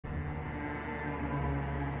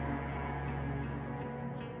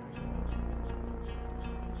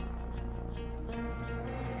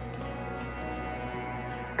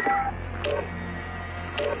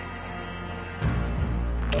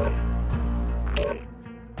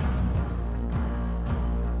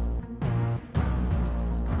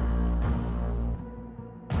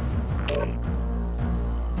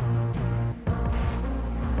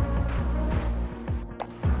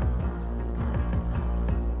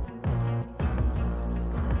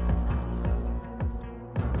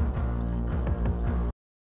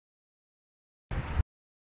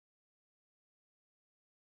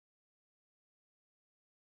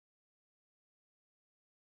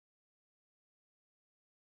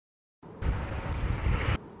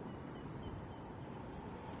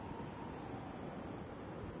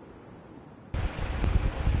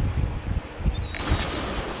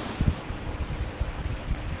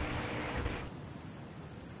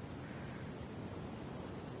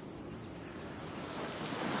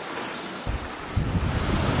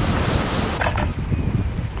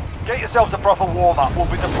Get yourselves a proper warm-up. We'll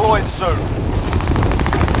be deploying soon.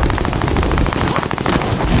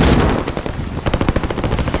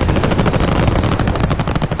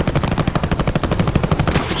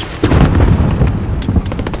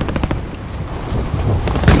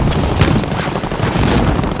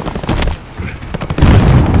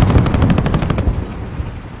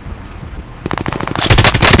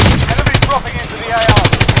 Enemy dropping into the AO.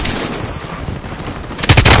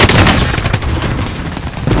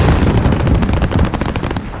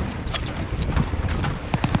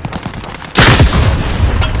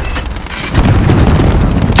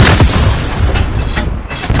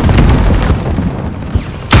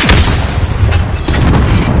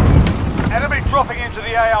 Dropping into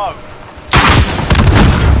the AO.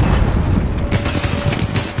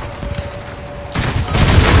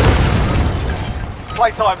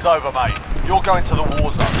 Playtime's over, mate. You're going to the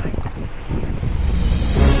war zone.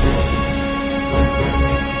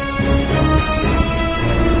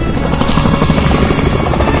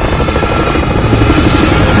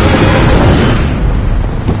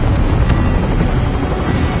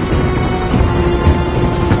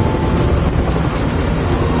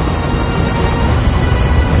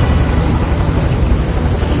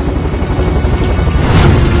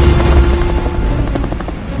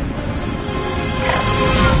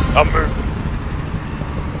 I'm moving.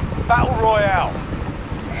 Battle Royale.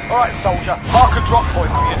 Alright, soldier. Mark a drop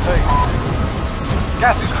point for your team.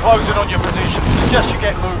 Gas is closing on your position. Suggest you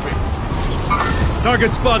get moving.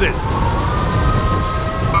 Target spotted.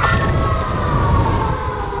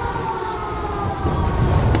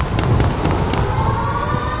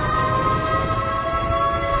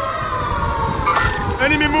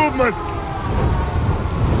 Enemy movement.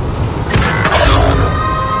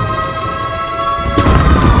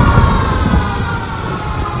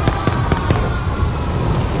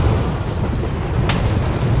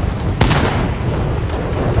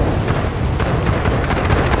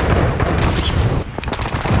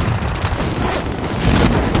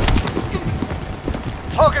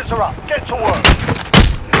 Targets are up. Get to work.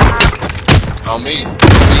 On me.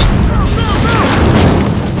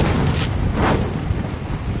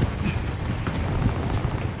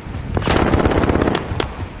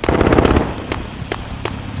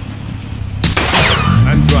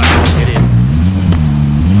 I'm trying. Get in.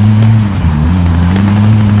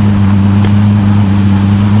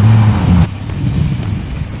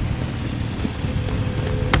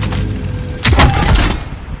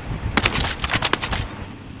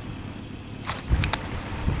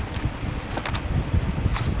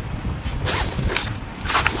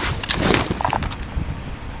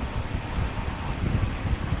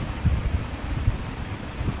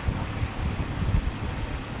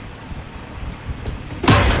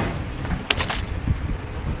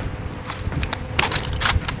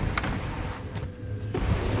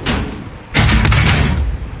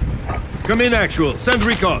 Come in, actual. Send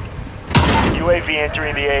recon. UAV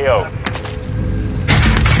entering the AO.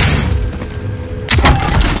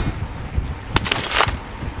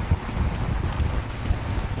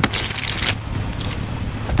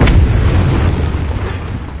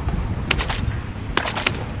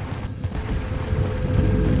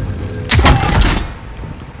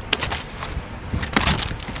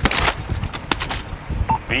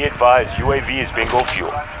 Be advised, UAV is bingo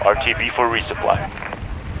fuel. RTB for resupply.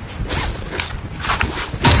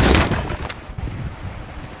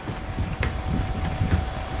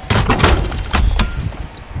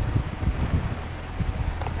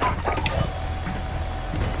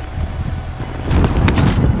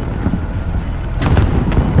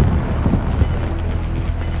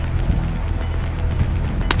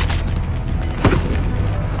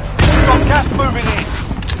 Gas moving in.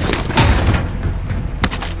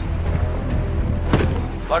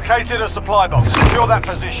 Located a supply box. Secure that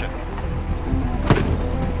position.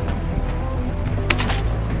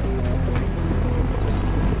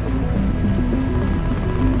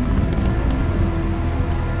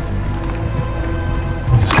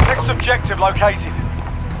 Next objective located.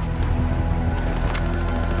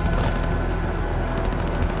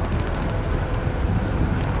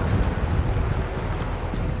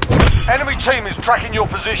 Enemy team is tracking your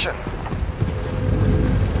position.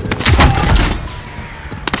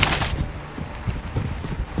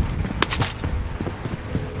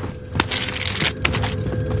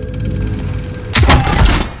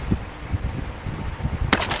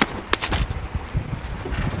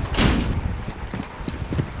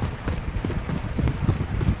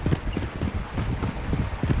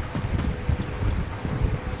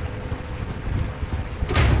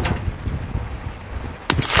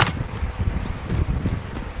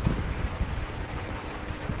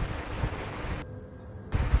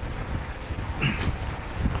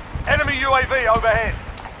 Enemy UAV overhead.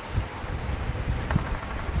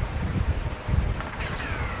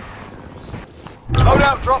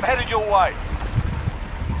 Loadout drop headed your way.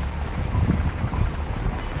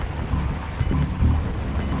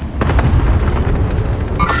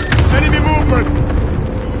 Enemy movement!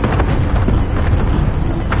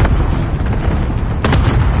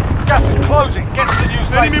 Gas is closing. Get to the new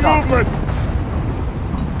safe Enemy zone. movement!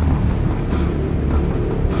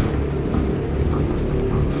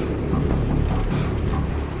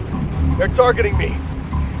 They're targeting me.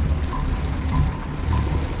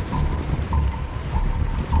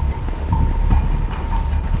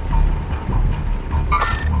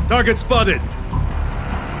 Target spotted!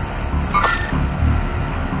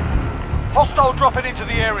 Hostile dropping into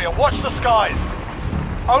the area. Watch the skies.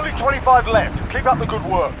 Only 25 left. Keep up the good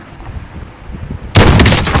work.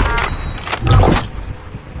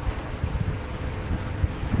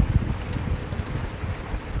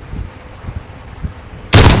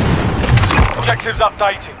 Objectives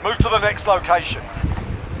updated. Move to the next location.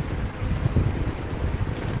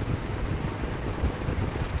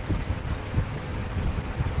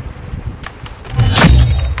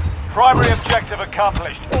 Primary objective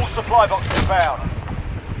accomplished. All supply boxes found.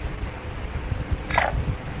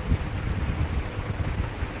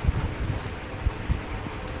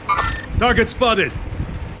 Target spotted!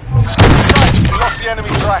 We lost the enemy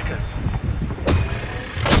trackers.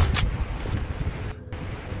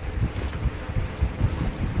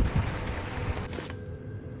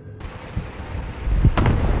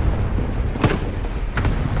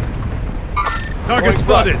 Target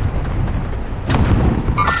spotted!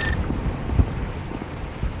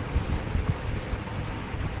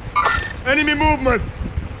 Enemy movement!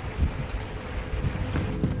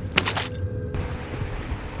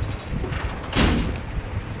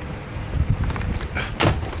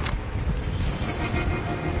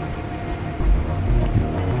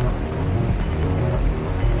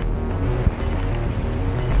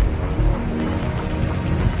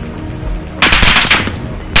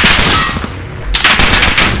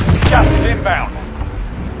 Gas is inbound.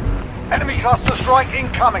 Enemy cluster strike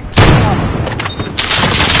incoming.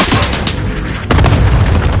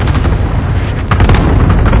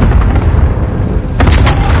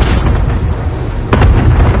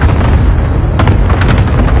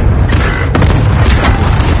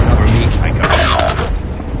 Cover me, I cover you.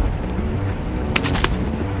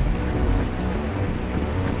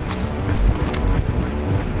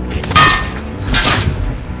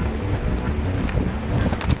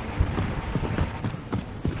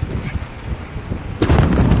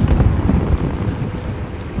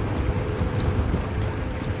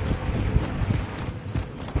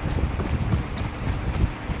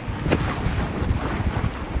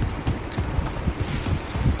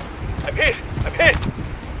 I'm hit! I'm hit!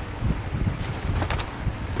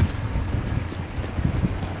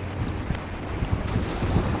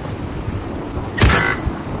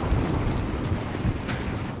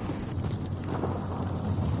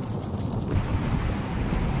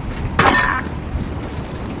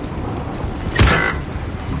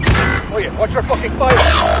 Oh yeah, watch your fucking fire!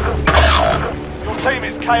 Your team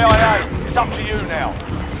is KIA. It's up to you now.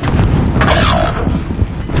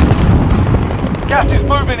 Gas is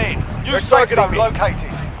moving in. New safe targeting zone me.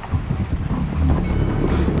 located.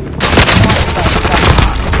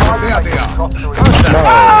 There they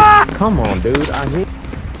are. Come on, dude. I hate.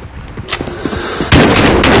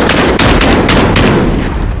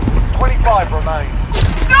 25 remain.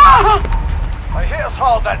 They hit us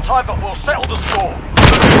hard that time, but we'll settle the score.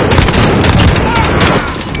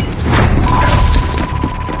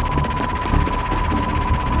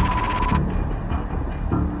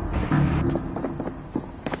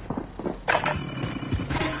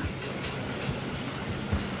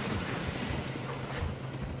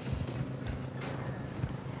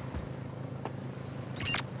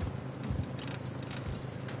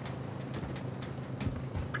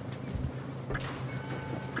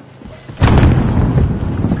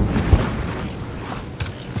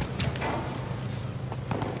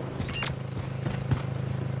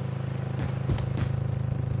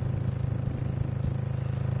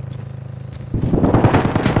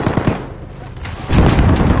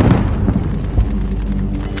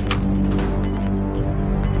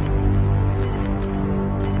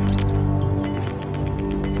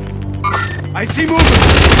 I see movement!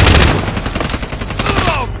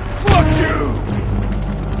 Oh, fuck you!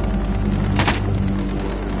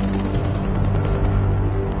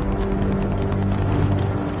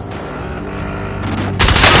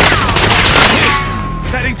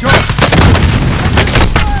 Setting charge!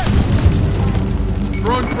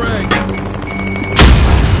 Throwing frag!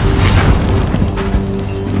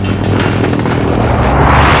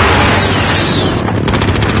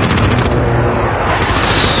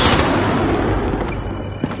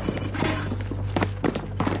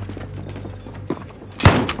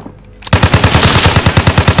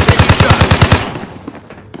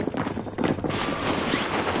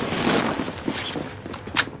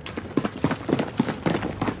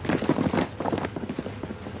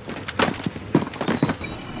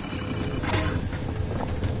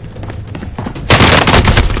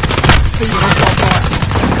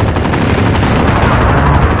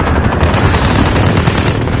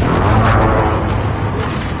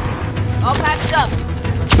 All patched up.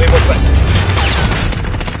 Clear what's left.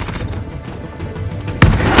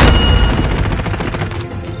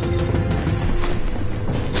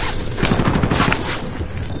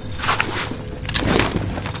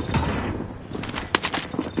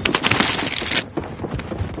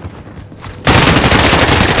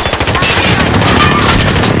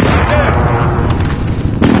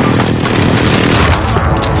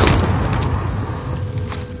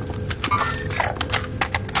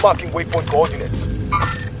 Marking waypoint coordinates.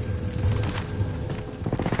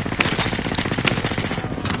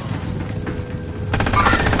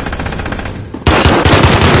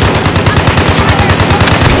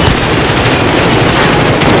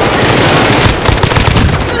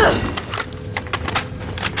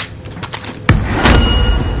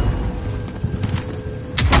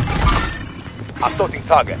 Assaulting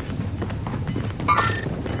target.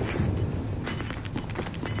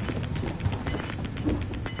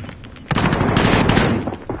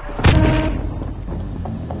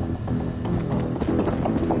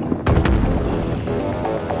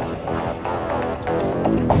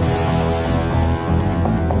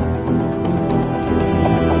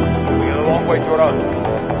 We got a long way to run.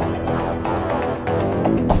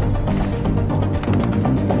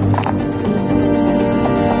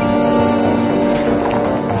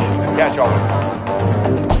 Catch up.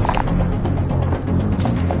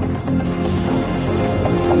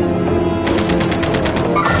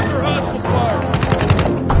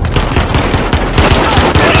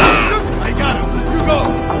 I got him! You go!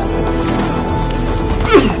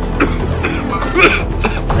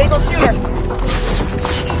 Legal shooter.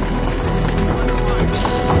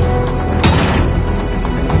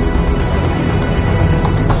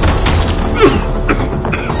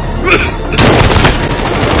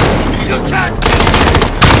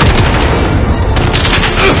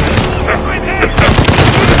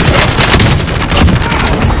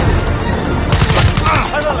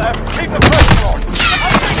 To the left, keep the pressure on.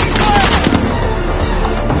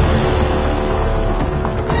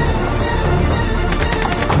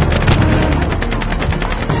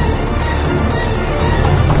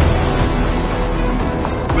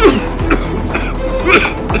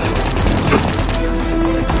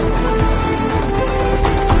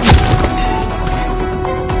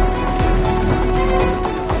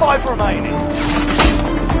 Five remaining.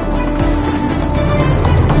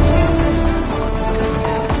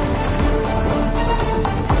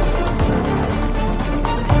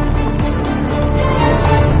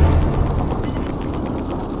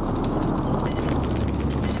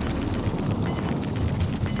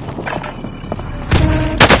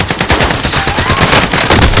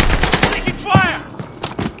 Taking fire!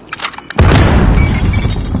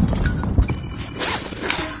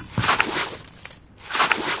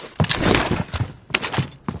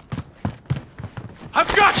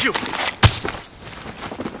 I've got you!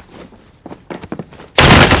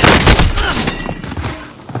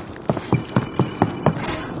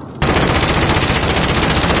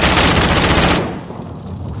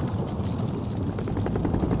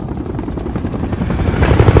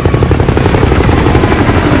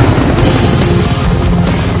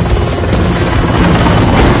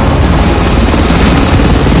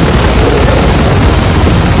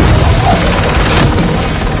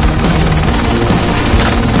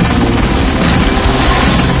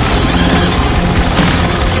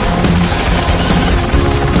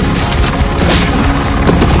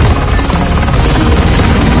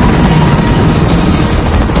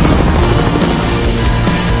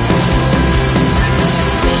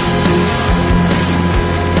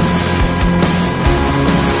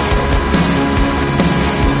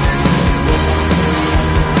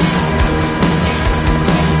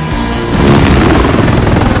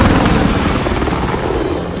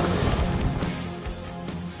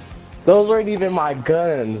 Those weren't even my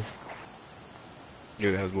guns.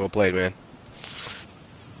 Dude, that was well played, man.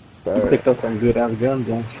 Sir. Picked up some good ass guns,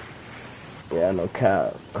 man. Yeah, no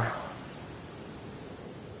cap.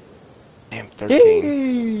 Damn, 13.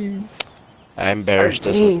 Jeez. I embarrassed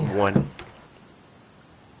us with 13. 1.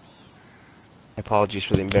 Apologies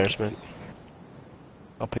for the embarrassment.